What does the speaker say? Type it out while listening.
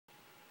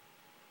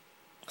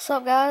What's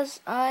up,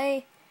 guys?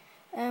 I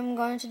am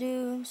going to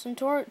do some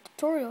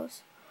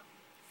tutorials.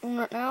 And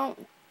right now,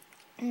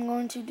 I'm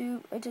going to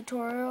do a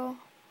tutorial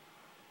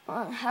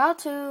on how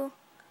to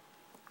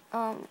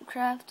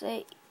craft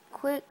a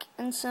quick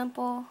and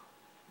simple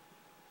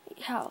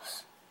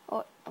house,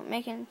 or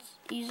making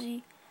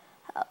easy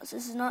house.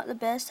 This is not the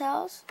best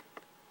house,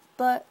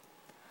 but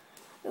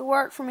it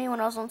worked for me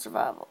when I was on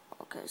survival.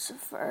 Okay, so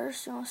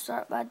first you want to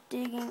start by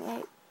digging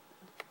a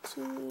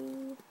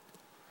 2,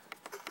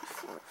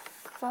 4,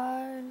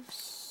 5,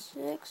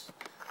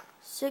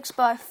 6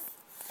 by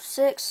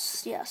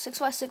 6, yeah, 6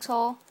 by 6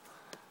 hole.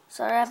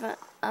 Sorry,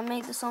 I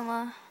made this on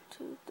my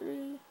 2,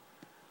 3,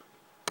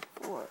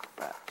 4,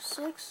 5,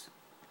 6.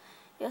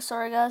 Yeah,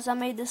 sorry guys, I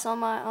made this on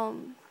my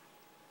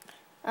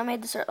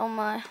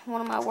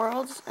one of my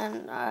worlds,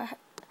 and it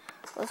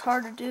was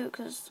hard to do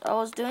because I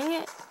was doing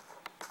it,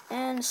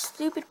 and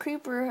stupid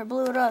creeper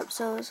blew it up,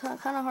 so it's kind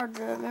of hard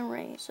to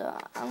memory. So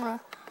I'm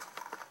gonna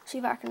see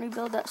if I can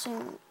rebuild that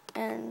soon.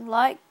 And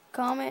like,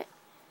 comment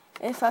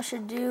if I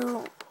should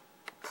do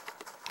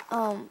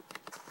a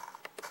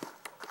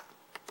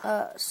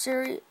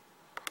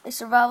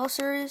survival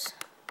series,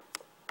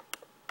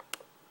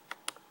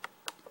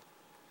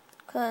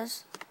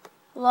 because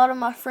a lot of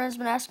my friends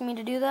been asking me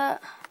to do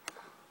that,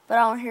 but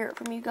I don't hear it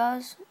from you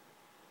guys.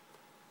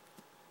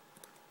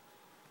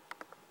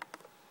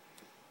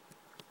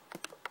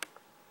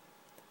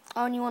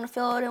 Oh, and you want to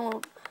fill it in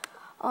with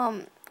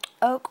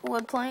oak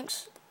wood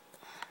planks.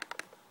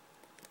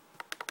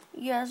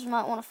 You guys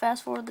might want to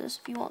fast forward this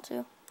if you want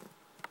to.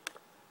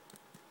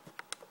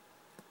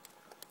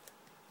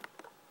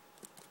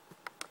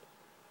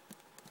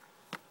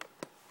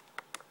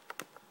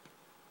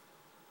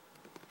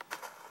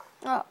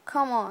 Oh,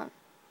 come on.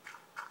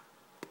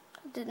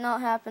 It did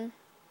not happen.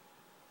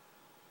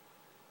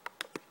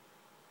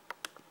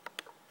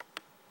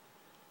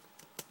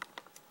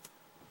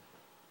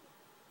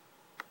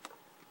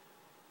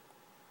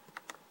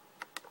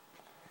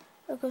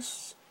 Okay,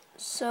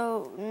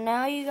 so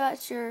now you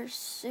got your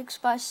 6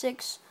 by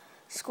 6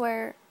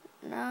 square.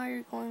 Now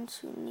you're going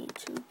to need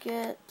to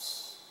get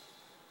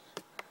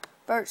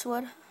birch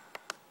wood.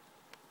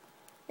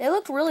 It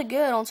looked really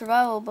good on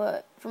survival,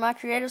 but for my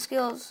creative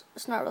skills,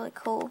 it's not really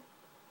cool.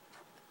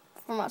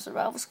 For my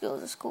survival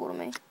skills, it's cool to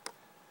me.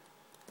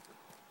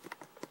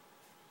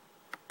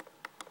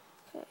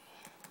 Okay.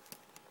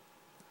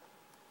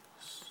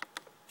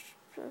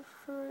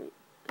 Separate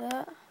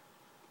that.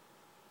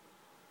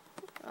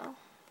 Oh.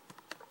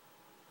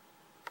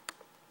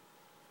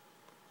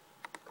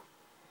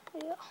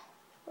 Yeah,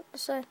 what to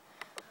say.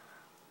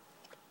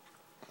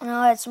 And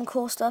I'll add some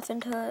cool stuff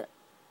into it.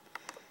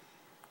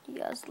 You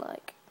guys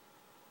like.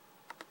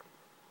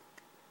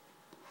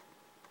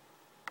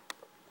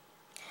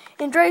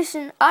 And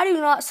Drason, I do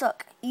not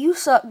suck. You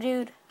suck,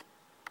 dude.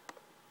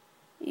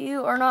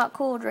 You are not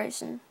cool,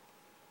 Drason.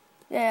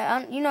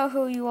 Yeah, you know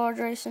who you are,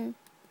 Drason.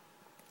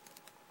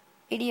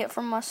 Idiot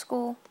from my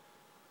school.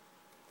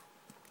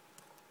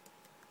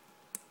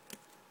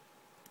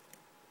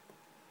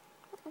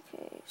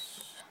 Okay,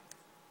 so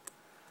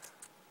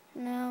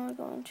now we're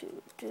going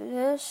to do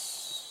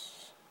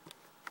this.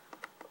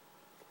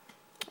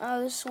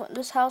 Oh,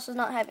 this house does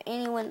not have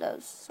any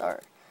windows.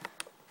 Sorry.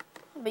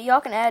 But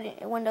y'all can add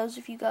windows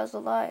if you guys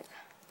would like.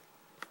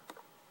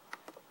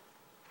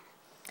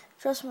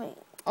 Trust me,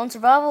 on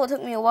survival it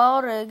took me a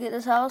while to get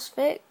this house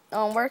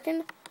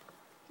working.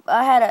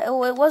 I had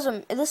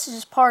this is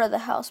just part of the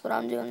house, but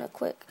I'm doing it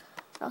quick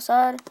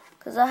outside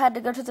because I had to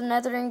go to the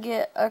nether and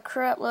get a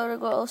crap load of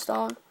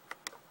glowstone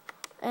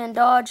and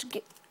dodge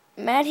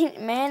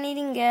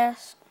man-eating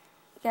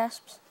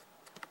gasps,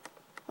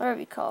 whatever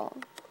you call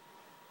them.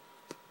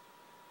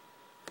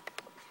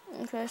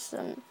 Okay,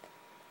 so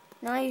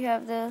now you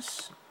have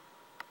this.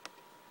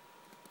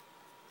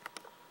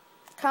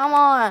 Come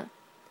on.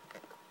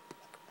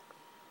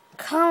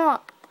 Come on.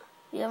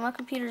 Yeah, my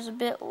computer's a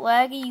bit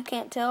laggy, you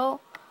can't tell,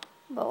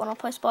 but when I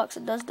place blocks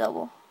it does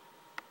double.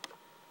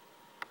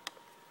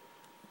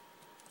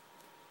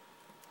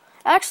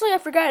 Actually, I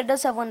forgot it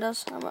does have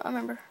windows. I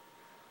remember.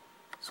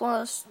 It's one of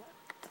those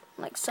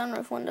like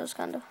sunroof windows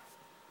kinda.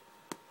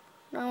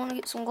 Now I want to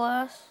get some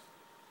glass,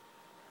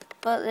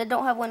 but they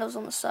don't have windows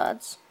on the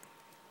sides.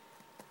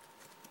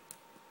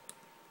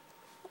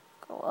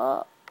 Go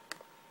up.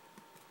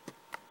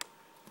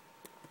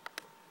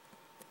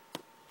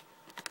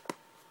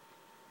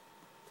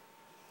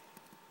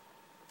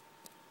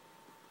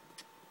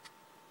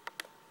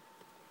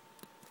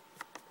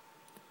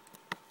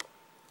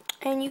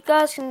 And you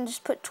guys can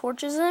just put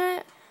torches in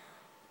it.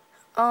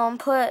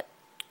 Put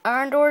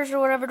iron doors or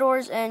whatever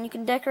doors, and you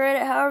can decorate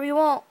it however you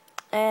want.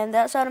 And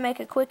that's how to make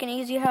a quick and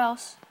easy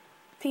house.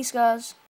 Peace, guys.